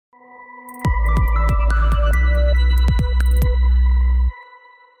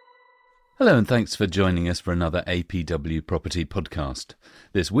Hello and thanks for joining us for another APW Property podcast.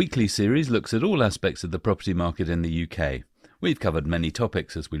 This weekly series looks at all aspects of the property market in the UK. We've covered many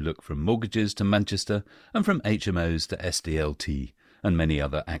topics as we look from mortgages to Manchester and from HMOs to SDLT and many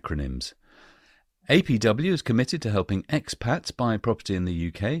other acronyms. APW is committed to helping expats buy property in the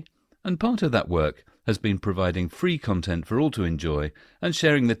UK, and part of that work has been providing free content for all to enjoy and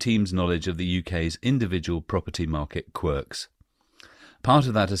sharing the team's knowledge of the UK's individual property market quirks. Part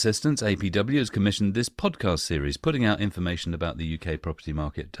of that assistance, APW has commissioned this podcast series, putting out information about the UK property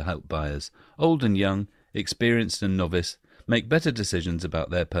market to help buyers, old and young, experienced and novice, make better decisions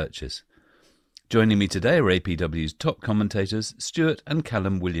about their purchase. Joining me today are APW's top commentators, Stuart and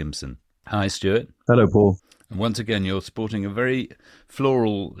Callum Williamson. Hi, Stuart. Hello, Paul. And once again, you're sporting a very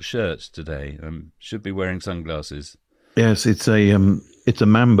floral shirt today. Should be wearing sunglasses. Yes, it's a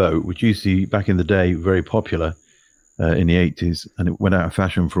Mambo, which used to be, back in the day, very popular in the 80s, and it went out of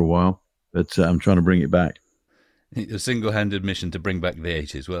fashion for a while, but I'm trying to bring it back. A single-handed mission to bring back the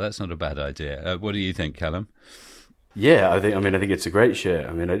 80s. Well, that's not a bad idea. What do you think, Callum? Yeah, I think it's a great shirt.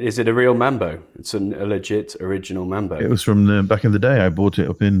 I mean, is it a real Mambo? It's a legit original Mambo. It was from back in the day. I bought it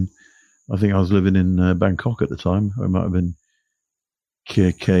up in, I think I was living in Bangkok at the time, or it might have been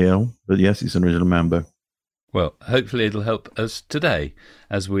KL, but yes, it's an original Mambo. Well, hopefully it'll help us today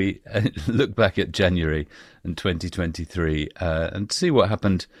as we look back at January and 2023 and see what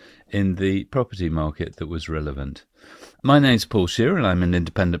happened in the property market that was relevant. My name's Paul Shearer and I'm an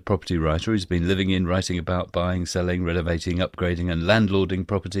independent property writer who's been living in writing about buying, selling, renovating, upgrading and landlording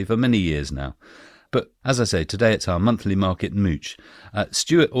property for many years now. But as I say, today it's our monthly market mooch.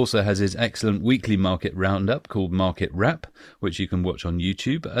 Stuart also has his excellent weekly market roundup called Market Wrap, which you can watch on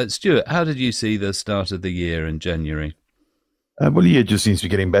YouTube. Stuart, how did you see the start of the year in January? Well, the year just seems to be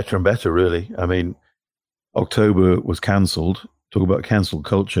getting better and better, really. I mean, October was cancelled. Talk about cancelled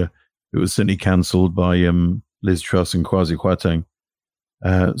culture. It was certainly cancelled by Liz Truss and Kwasi Kwarteng.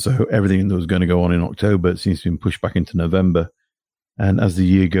 So everything that was going to go on in October seems to have been pushed back into November. And as the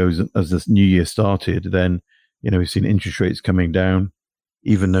year goes, as this new year started, then, we've seen interest rates coming down.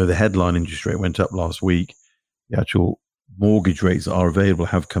 Even though the headline interest rate went up last week, the actual mortgage rates that are available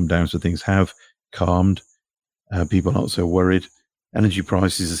have come down. So things have calmed. People are not so worried. Energy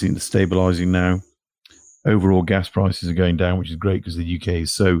prices are seen to stabilising now. Overall gas prices are going down, which is great because the UK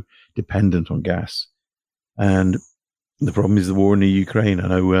is so dependent on gas. And the problem is the war in the Ukraine. I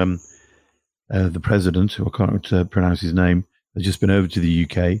know the president, who I can't pronounce his name, has just been over to the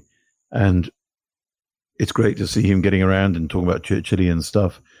UK, and it's great to see him getting around and talking about Churchillian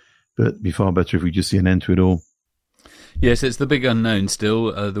stuff, but it'd be far better if we just see an end to it all. Yes, it's the big unknown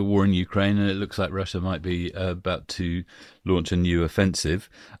still, the war in Ukraine, and it looks like Russia might be about to launch a new offensive.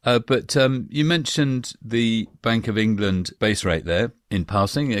 But you mentioned the Bank of England base rate there in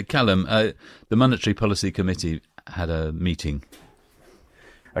passing. Callum, the Monetary Policy Committee had a meeting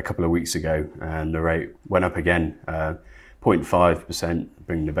a couple of weeks ago, and the rate went up again. 0.5%,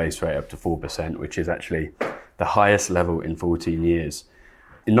 bringing the base rate up to 4%, which is actually the highest level in 14 years.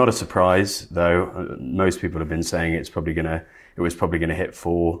 Not a surprise, though. Most people have been saying it was probably going to hit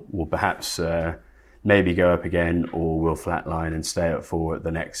 4, or perhaps maybe go up again, or will flatline and stay at 4 at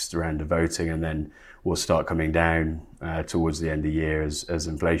the next round of voting, and then will start coming down towards the end of the year as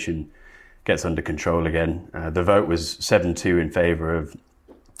inflation gets under control again. The vote was 7-2 in favour of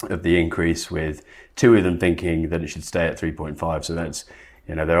the increase, with 2 of them thinking that it should stay at 3.5. So that's,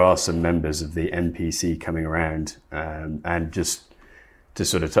 there are some members of the MPC coming around. And just to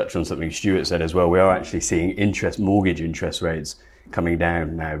sort of touch on something Stuart said as well, we are actually seeing mortgage interest rates coming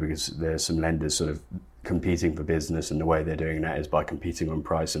down now, because there's some lenders sort of competing for business, and the way they're doing that is by competing on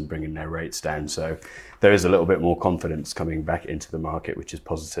price and bringing their rates down. So there is a little bit more confidence coming back into the market, which is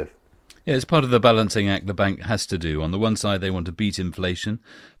positive. Yeah, it's part of the balancing act the bank has to do. On the one side, they want to beat inflation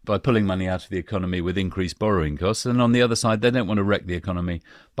by pulling money out of the economy with increased borrowing costs. And on the other side, they don't want to wreck the economy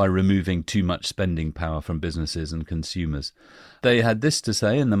by removing too much spending power from businesses and consumers. They had this to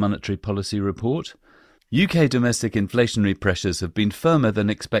say in the Monetary Policy Report. UK domestic inflationary pressures have been firmer than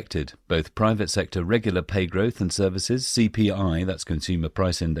expected. Both private sector regular pay growth and services, CPI, that's Consumer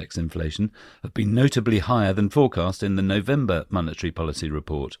Price Index inflation, have been notably higher than forecast in the November Monetary Policy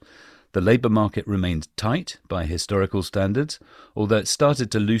Report. The labour market remains tight by historical standards, although it started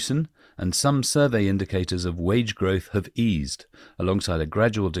to loosen, and some survey indicators of wage growth have eased, alongside a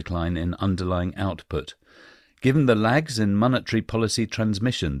gradual decline in underlying output. Given the lags in monetary policy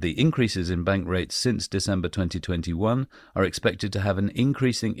transmission, the increases in bank rates since December 2021 are expected to have an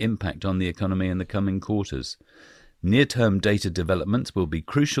increasing impact on the economy in the coming quarters. Near-term data developments will be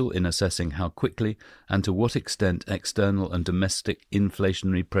crucial in assessing how quickly and to what extent external and domestic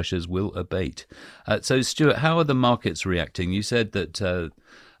inflationary pressures will abate. So, Stuart, how are the markets reacting? You said that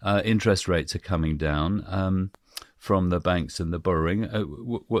interest rates are coming down from the banks and the borrowing.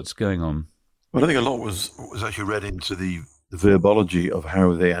 What's going on? Well, I think a lot was actually read into the verbology of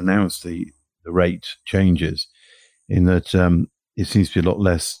how they announced the rate changes, in that it seems to be a lot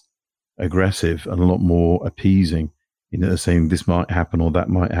less aggressive and a lot more appeasing. They're saying this might happen or that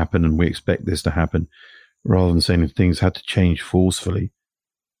might happen, and we expect this to happen, rather than saying if things had to change forcefully.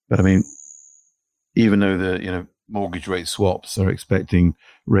 But I mean, even though the mortgage rate swaps are expecting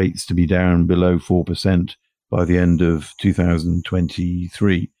rates to be down below 4% by the end of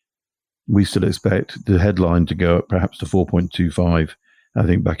 2023, we still expect the headline to go up perhaps to 4.25, I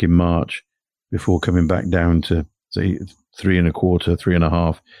think, back in March, before coming back down to, say, 3.25,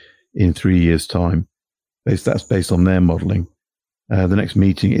 3.5 in 3 years' time. That's based on their modelling. The next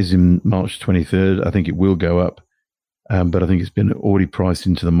meeting is in March 23rd. I think it will go up, but I think it's been already priced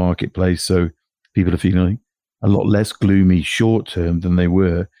into the marketplace, so people are feeling a lot less gloomy short term than they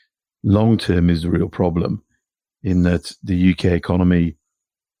were. Long term is the real problem, in that the UK economy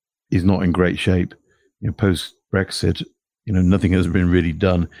is not in great shape. Post Brexit, nothing has been really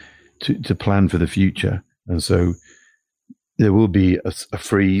done to plan for the future, and so there will be a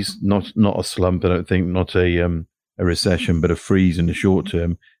freeze, not a slump. I don't think, not a recession, but a freeze in the short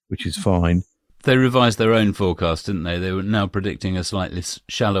term, which is fine. They revised their own forecast, didn't they? They were now predicting a slightly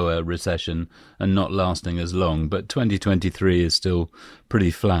shallower recession and not lasting as long. But 2023 is still pretty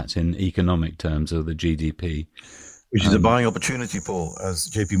flat in economic terms of the GDP. Which is a buying opportunity, Paul.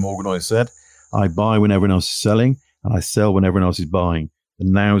 As JP Morgan always said, I buy when everyone else is selling, and I sell when everyone else is buying.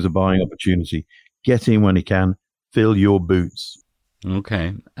 And now is a buying opportunity. Get in when you can. Fill your boots.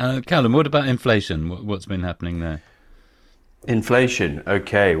 Okay. Callum, what about inflation? What's been happening there? Inflation.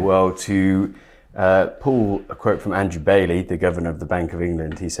 Okay. Well, to pull a quote from Andrew Bailey, the governor of the Bank of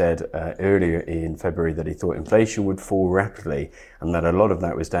England, he said earlier in February that he thought inflation would fall rapidly, and that a lot of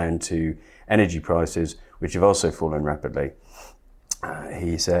that was down to energy prices, which have also fallen rapidly.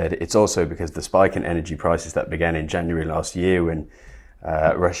 He said it's also because the spike in energy prices that began in January last year, when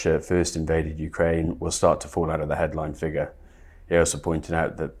Russia first invaded Ukraine, will start to fall out of the headline figure. He also pointed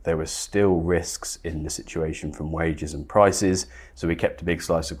out that there were still risks in the situation from wages and prices, so he kept a big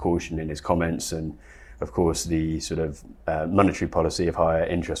slice of caution in his comments. And of course, the sort of monetary policy of higher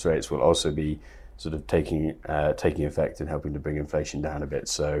interest rates will also be sort of taking effect and helping to bring inflation down a bit.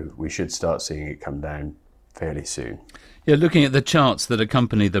 So we should start seeing it come down fairly soon. Yeah, looking at the charts that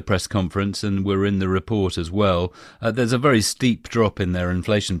accompany the press conference and were in the report as well, there's a very steep drop in their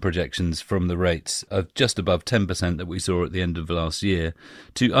inflation projections from the rates of just above 10% that we saw at the end of last year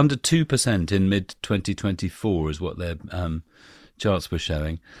to under 2% in mid-2024 is what their charts were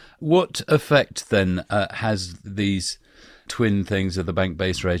showing. What effect then has these twin things of the bank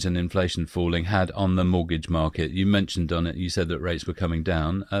base rate and inflation falling had on the mortgage market? You mentioned on it, you said that rates were coming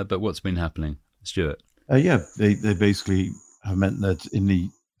down, but what's been happening? Stuart? They basically have meant that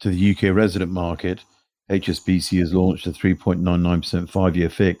to the UK resident market, HSBC has launched a 3.99% 5-year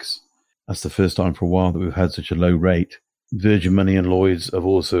fix. That's the first time for a while that we've had such a low rate. Virgin Money and Lloyds have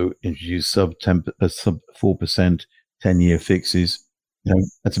also introduced sub 4% 10-year fixes.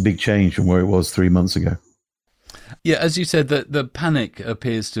 That's a big change from where it was 3 months ago. Yeah, as you said, the panic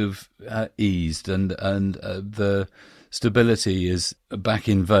appears to have eased, and the stability is back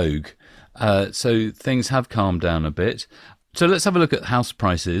in vogue. So things have calmed down a bit. So let's have a look at house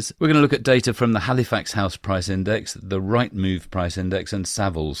prices. We're going to look at data from the Halifax House Price Index, the Rightmove Price Index, and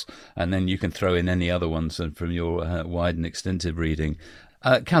Savills, and then you can throw in any other ones from your wide and extensive reading.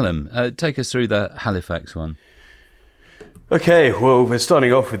 Callum, take us through the Halifax one. Okay, well, we're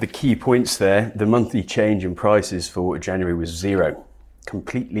starting off with the key points there. The monthly change in prices for January was 0,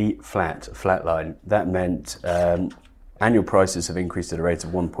 completely flat line. That meant annual prices have increased at a rate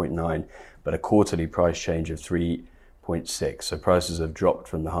of 1.9, but a quarterly price change of 3.6. So prices have dropped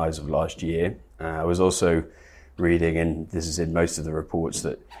from the highs of last year. I was also reading, and this is in most of the reports,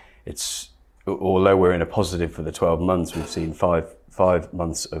 that although we're in a positive for the 12 months, we've seen five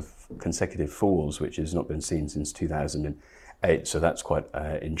months of consecutive falls, which has not been seen since 2008. So that's quite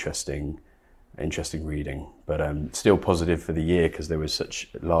interesting reading, but still positive for the year because there was such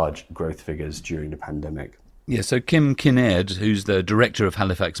large growth figures during the pandemic. Yeah, so Kim Kinnaird, who's the director of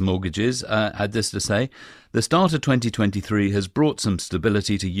Halifax Mortgages, had this to say. The start of 2023 has brought some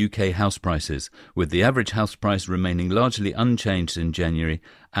stability to UK house prices, with the average house price remaining largely unchanged in January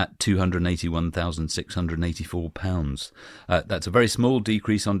at £281,684. That's a very small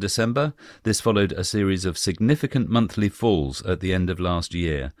decrease on December. This followed a series of significant monthly falls at the end of last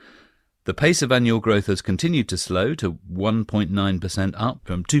year. The pace of annual growth has continued to slow to 1.9% up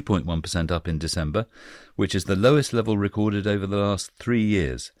from 2.1% up in December, which is the lowest level recorded over the last 3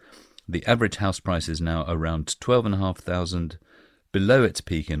 years. The average house price is now around £12,500 below its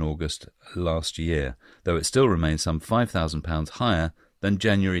peak in August last year, though it still remains some £5,000 higher than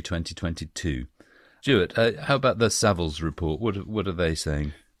January 2022. Stuart, how about the Savills report? What are they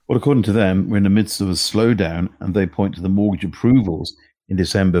saying? Well, according to them, we're in the midst of a slowdown, and they point to the mortgage approvals in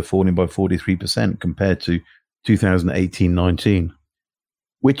December falling by 43% compared to 2018-19,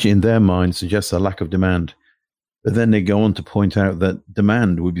 which in their mind suggests a lack of demand. But then they go on to point out that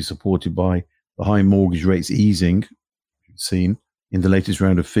demand would be supported by the high mortgage rates easing seen in the latest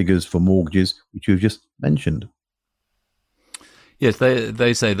round of figures for mortgages, which you've just mentioned. Yes,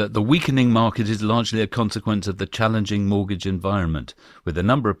 they say that the weakening market is largely a consequence of the challenging mortgage environment, with a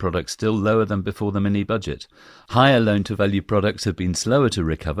number of products still lower than before the mini-budget. Higher loan-to-value products have been slower to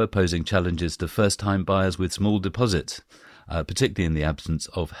recover, posing challenges to first-time buyers with small deposits, particularly in the absence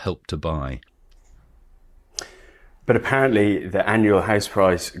of Help to Buy. But apparently the annual house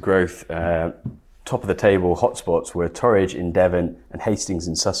price growth, top of the table hotspots were Torridge in Devon and Hastings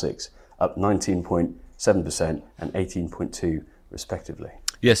in Sussex, up 19.7% and 18.2%. respectively.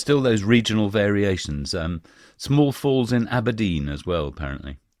 Yes, still those regional variations. Small falls in Aberdeen as well,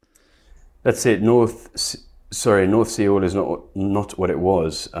 apparently. That's it. North Sea oil is not what it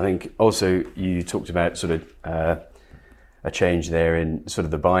was. I think also you talked about sort of a change there in sort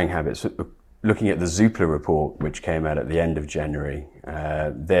of the buying habits. Looking at the Zoopla report, which came out at the end of January,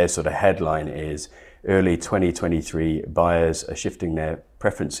 their sort of headline is early 2023 buyers are shifting their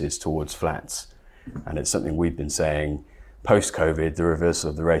preferences towards flats. And it's something we've been saying post-COVID, the reversal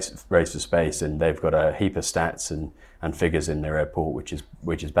of the race for space, and they've got a heap of stats and figures in their report, which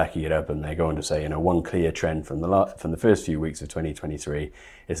is backing it up. And they go on to say, one clear trend from the first few weeks of 2023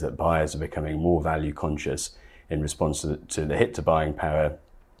 is that buyers are becoming more value conscious in response to the hit to buying power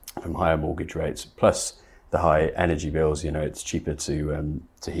from higher mortgage rates, plus the high energy bills. It's cheaper to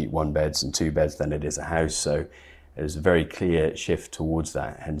heat 1 beds and 2 beds than it is a house. So there's a very clear shift towards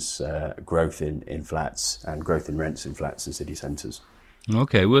that, hence growth in flats and growth in rents in flats in city centres.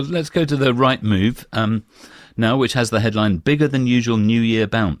 Okay, well, let's go to the Right Move now, which has the headline, Bigger Than Usual New Year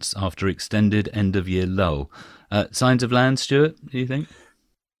Bounce After Extended End-of-Year Lull. Signs of land, Stuart, do you think?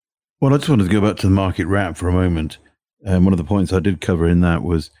 Well, I just wanted to go back to the market wrap for a moment. One of the points I did cover in that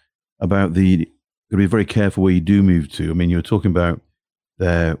was about got to be very careful where you do move to. I mean, you were talking about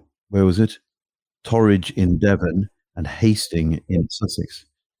where was it? Torridge in Devon and Hastings in Sussex.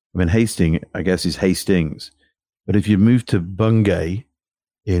 I mean, Hastings, I guess, is Hastings. But if you move to Bungay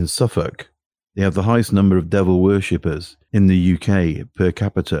in Suffolk, they have the highest number of devil worshippers in the UK per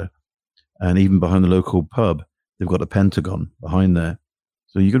capita. And even behind the local pub, they've got a Pentagon behind there.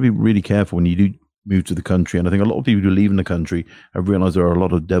 So you've got to be really careful when you do move to the country. And I think a lot of people who live in the country have realised there are a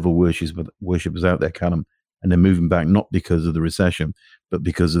lot of devil worshippers out there, Callum, and they're moving back not because of the recession, but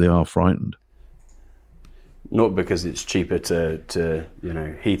because they are frightened. Not because it's cheaper to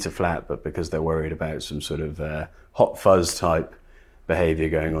heat a flat, but because they're worried about some sort of hot fuzz type behaviour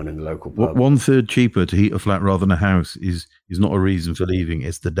going on in the local pub. 1/3 cheaper to heat a flat rather than a house is not a reason for leaving.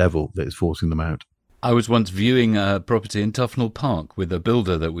 It's the devil that is forcing them out. I was once viewing a property in Tufnell Park with a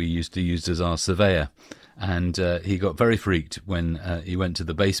builder that we used to use as our surveyor. And he got very freaked when he went to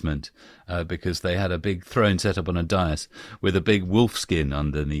the basement because they had a big throne set up on a dais with a big wolf skin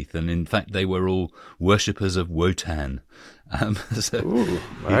underneath. And in fact, they were all worshippers of Wotan. Ooh,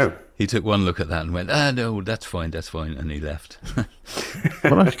 wow. He took one look at that and went, no, that's fine. And he left.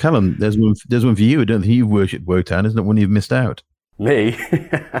 Well, actually, Callum, there's one for you. I don't think you've worshipped Wotan. Isn't it one you've missed out? Me?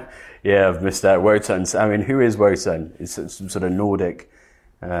 Yeah, I've missed out. Wotan. I mean, who is Wotan? It's some sort of Nordic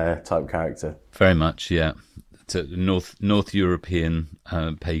type character. Very much, yeah. It's a North European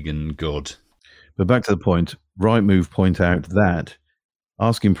pagan god. But back to the point, Rightmove point out that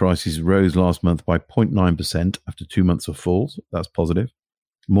asking prices rose last month by 0.9% after 2 months of falls. That's positive.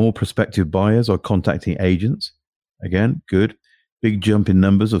 More prospective buyers are contacting agents. Again, good. Big jump in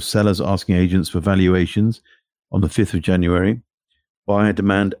numbers of sellers asking agents for valuations on the 5th of January. Buyer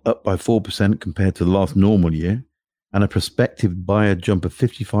demand up by 4% compared to the last normal year. And a prospective buyer jump of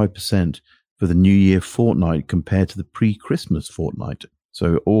 55% for the New Year fortnight compared to the pre-Christmas fortnight.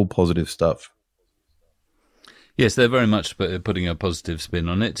 So all positive stuff. Yes, they're very much putting a positive spin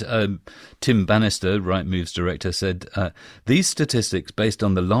on it. Tim Bannister, Rightmove's director, said, these statistics, based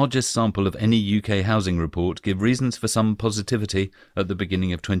on the largest sample of any UK housing report, give reasons for some positivity at the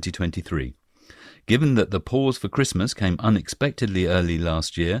beginning of 2023. Given that the pause for Christmas came unexpectedly early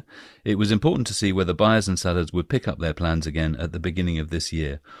last year, it was important to see whether buyers and sellers would pick up their plans again at the beginning of this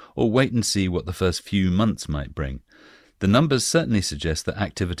year, or wait and see what the first few months might bring. The numbers certainly suggest that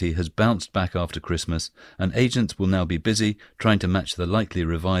activity has bounced back after Christmas, and agents will now be busy trying to match the likely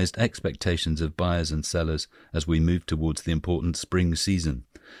revised expectations of buyers and sellers as we move towards the important spring season.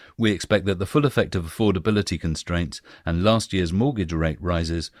 We expect that the full effect of affordability constraints and last year's mortgage rate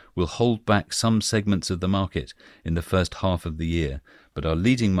rises will hold back some segments of the market in the first half of the year, but our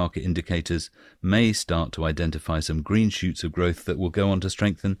leading market indicators may start to identify some green shoots of growth that will go on to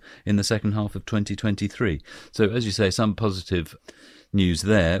strengthen in the second half of 2023. So, as you say, some positive news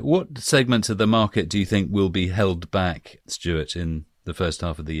there. What segments of the market do you think will be held back, Stuart, in the first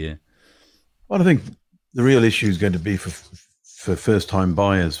half of the year? Well, I think the real issue is going to be for first-time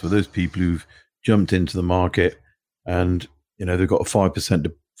buyers, for those people who've jumped into the market and they've got a 5%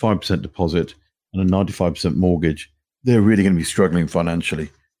 deposit and a 95% mortgage. They're really going to be struggling financially,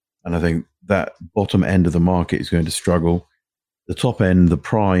 and I think that bottom end of the market is going to struggle. The top end, the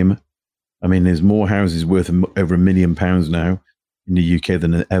prime, I mean, there's more houses worth over £1 million now in the UK than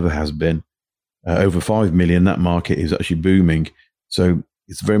there ever has been. Over 5 million, that market is actually booming. So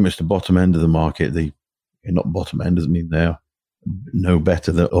it's very much the bottom end of the market. Not bottom end doesn't mean they're no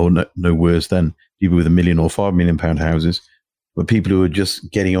better or no worse than people with £1 million or £5 million houses, but people who are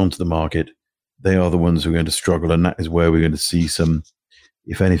just getting onto the market, they are the ones who are going to struggle, and that is where we're going to see some,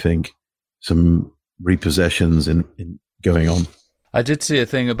 if anything, some repossessions in going on. I did see a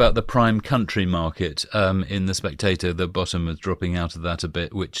thing about the prime country market in The Spectator. The bottom was dropping out of that a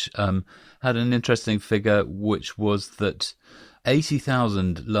bit, which had an interesting figure, which was that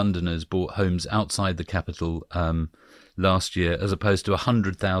 80,000 Londoners bought homes outside the capital last year, as opposed to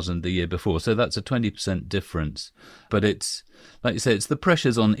 100,000 the year before. So that's a 20% difference. But it's, like you say, it's the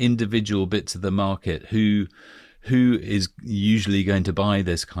pressures on individual bits of the market. Who is usually going to buy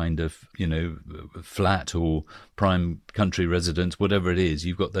this kind of, flat or prime country residence, whatever it is?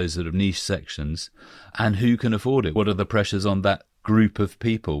 You've got those sort of niche sections, and who can afford it? What are the pressures on that group of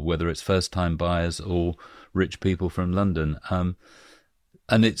people, whether it's first-time buyers or rich people from London?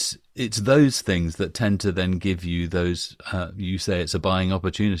 And it's those things that tend to then give you those, you say it's a buying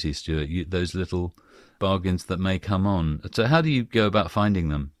opportunity, Stuart, those little bargains that may come on. So how do you go about finding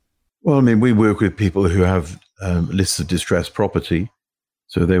them? Well, I mean, we work with people who have lists of distressed property.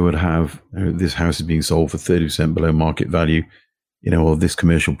 So they would have, this house is being sold for 30% below market value, or this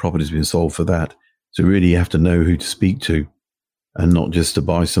commercial property has been sold for that. So really you have to know who to speak to, and not just to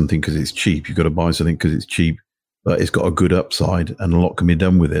buy something because it's cheap. You've got to buy something because it's cheap, but it's got a good upside and a lot can be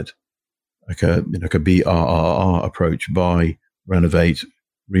done with it. Like a BRRR approach: buy, renovate,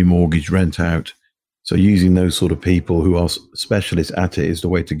 remortgage, rent out. So using those sort of people who are specialists at it is the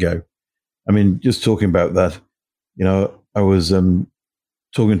way to go. I mean, just talking about that, I was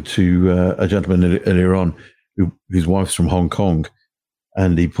talking to a gentleman earlier on whose wife's from Hong Kong,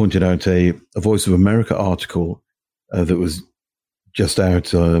 and he pointed out a Voice of America article that was just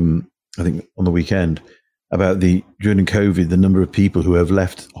out, I think, on the weekend, about during COVID, the number of people who have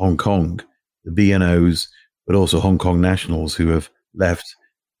left Hong Kong, the BNOs, but also Hong Kong nationals who have left,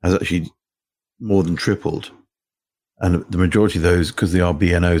 has actually more than tripled. And the majority of those, because they are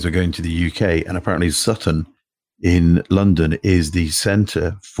BNOs, are going to the UK. And apparently Sutton in London is the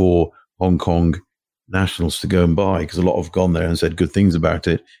centre for Hong Kong nationals to go and buy, because a lot have gone there and said good things about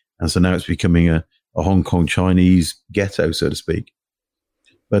it. And so now it's becoming a Hong Kong Chinese ghetto, so to speak.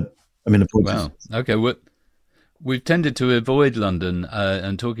 But I mean, the point is... Okay, we've tended to avoid London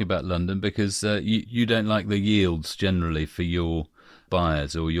and talking about London because you don't like the yields generally for your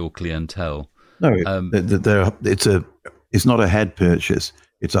buyers or your clientele. No, it's not a head purchase,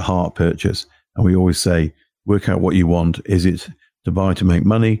 it's a heart purchase. And we always say, work out what you want. Is it to buy to make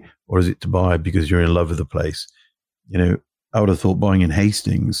money, or is it to buy because you're in love with the place? I would have thought buying in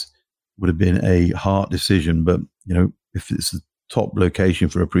Hastings would have been a heart decision, but if it's the top location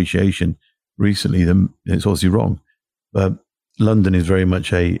for appreciation recently, then it's obviously wrong. But London is very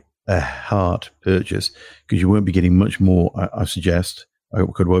much a heart purchase, because you won't be getting much more, I suggest, I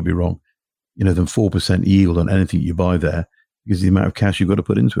could well be wrong, than 4% yield on anything you buy there, because of the amount of cash you've got to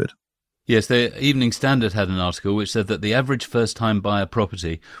put into it. Yes, the Evening Standard had an article which said that the average first-time buyer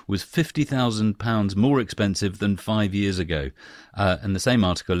property was £50,000 more expensive than 5 years ago. And the same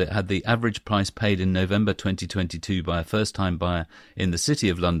article, it had the average price paid in November 2022 by a first-time buyer in the City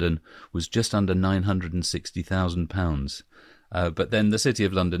of London was just under £960,000. But then the City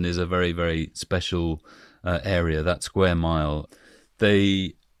of London is a very, very special area, that square mile.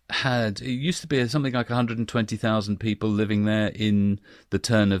 It used to be something like 120,000 people living there in the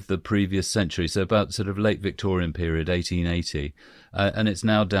turn of the previous century, so about sort of late Victorian period, 1880, and it's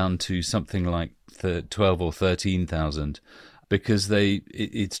now down to something like 12 or 13,000 because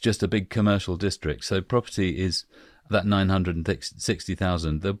it's just a big commercial district. So property is that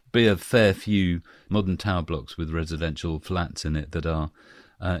 960,000. There'll be a fair few modern tower blocks with residential flats in it that are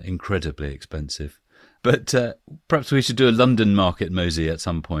incredibly expensive. But perhaps we should do a London market, Mosey, at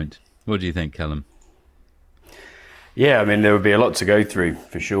some point. What do you think, Callum? Yeah, I mean, there would be a lot to go through,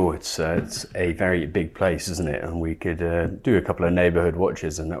 for sure. It's a very big place, isn't it? And we could do a couple of neighbourhood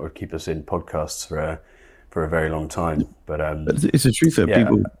watches, and that would keep us in podcasts for a very long time. But it's the truth that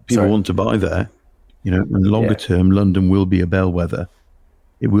people want to buy there. And longer term, London will be a bellwether.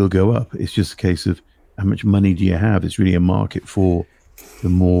 It will go up. It's just a case of how much money do you have? It's really a market for the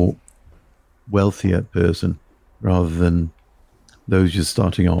more wealthier person rather than those just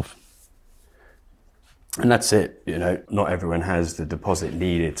starting off. And that's it. Not everyone has the deposit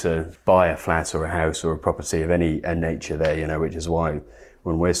needed to buy a flat or a house or a property of any nature there, which is why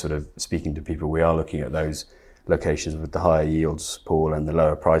when we're sort of speaking to people, we are looking at those locations with the higher yields, Paul, and the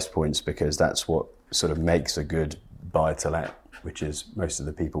lower price points, because that's what sort of makes a good buy to let, which is most of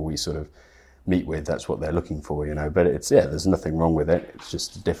the people we sort of meet with, that's what they're looking for, but there's nothing wrong with it. It's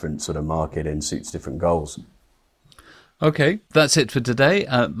just a different sort of market and suits different goals. Okay, that's it for today.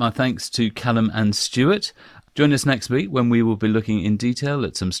 My thanks to Callum and Stuart. Join us next week when we will be looking in detail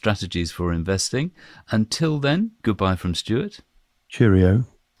at some strategies for investing. Until then, goodbye from Stuart. Cheerio.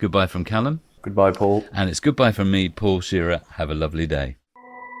 Goodbye from Callum. Goodbye, Paul. And it's goodbye from me, Paul Shearer. Have a lovely day.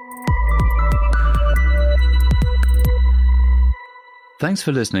 Thanks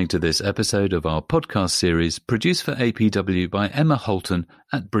for listening to this episode of our podcast series produced for APW by Emma Holton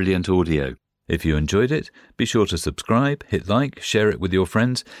at Brilliant Audio. If you enjoyed it, be sure to subscribe, hit like, share it with your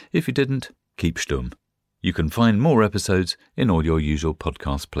friends. If you didn't, keep stum. You can find more episodes in all your usual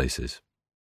podcast places.